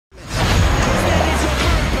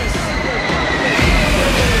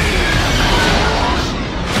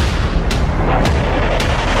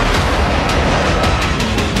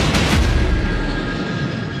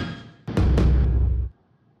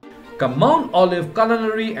ka Mount Olive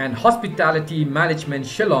Culinary and Hospitality Management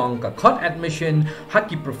Shillong ka khot admission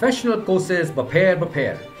haki professional courses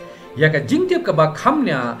baper ya ka jingtiap ka ba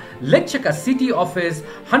khamnya lecture ka city office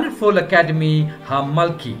 100 Academy ha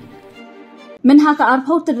malki Menha ka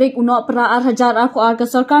arpau terek uno pra ar hajar ar ko ar ka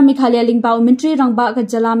sarkar Meghalaya lingba menteri rangba ka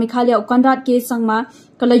jylla Meghalaya Conrad ke Sangma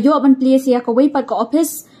kalayo ban place ya ka weipat ka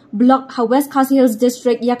office block ha West Khasi Hills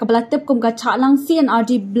district ya ka balatip kum ka Chahlang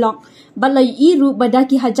C&Rd block balai iru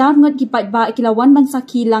badaki hajar ngot ki patba kilawan ban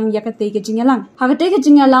sakhi lang ya ka te ke jingalang ha ka te ke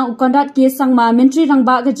jingalang Conrad ke Sangma menteri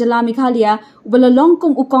rangba ka jylla Meghalaya ubalalong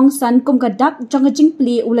kum ukong san kum ka dak jong jing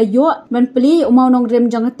pli ulayo ban pli umau nong rem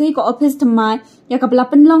jong te ko office tmai ya ka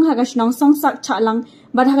balapen long ha ka shnong song sak Chahlang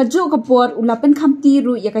bad ha ka jo Khubor ulapen khamti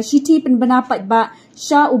ru ya ka shiti pen bana patba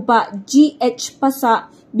sha uba gh pasa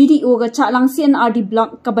BDO ka Chahlang C&Rd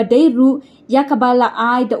block ka badai ru ya ka bala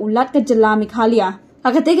ai da ulat ka jylla Meghalaya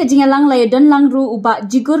Hakate ka jingalang lay dan lang ru uba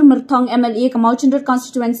jigur mertong MLA ka C&Rd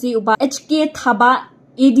constituency uba HK Thaba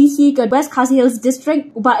ADC ka West Khasi Hills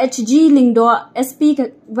district uba HG Lingdo SP ka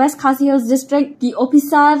West Khasi Hills district ki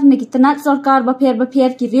officer ne ki tanat sarkar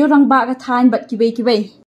bapher ki riu rangba ka thain bat ki wei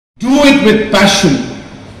Do it with passion.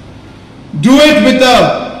 Do it with a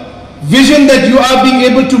vision that you are being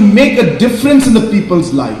able to make a difference in the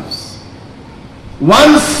people's lives.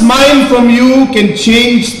 One smile from you can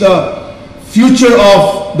change the future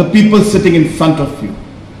of the people sitting in front of you.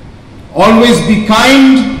 Always be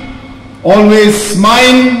kind, always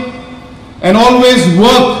smile, and always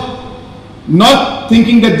work, not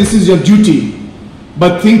thinking that this is your duty,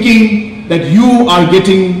 but thinking that you are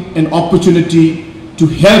getting an opportunity to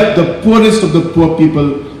help the poorest of the poor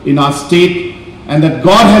people in our state, and that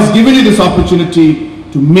God has given you this opportunity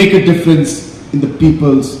to make a difference in the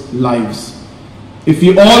people's lives. If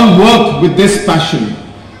we all work with this passion,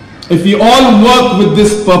 if we all work with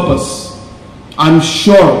this purpose, I'm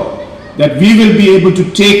sure that we will be able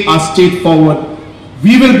to take our state forward.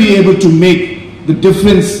 We will be able to make the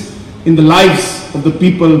difference in the lives of the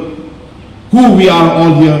people who we are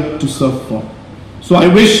all here to serve for. So I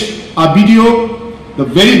wish our BDO the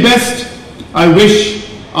very best. I wish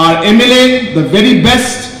our MLA the very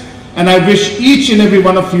best. And I wish each and every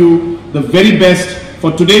one of you the very best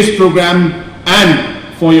for today's program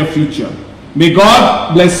and for your future. May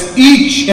God bless each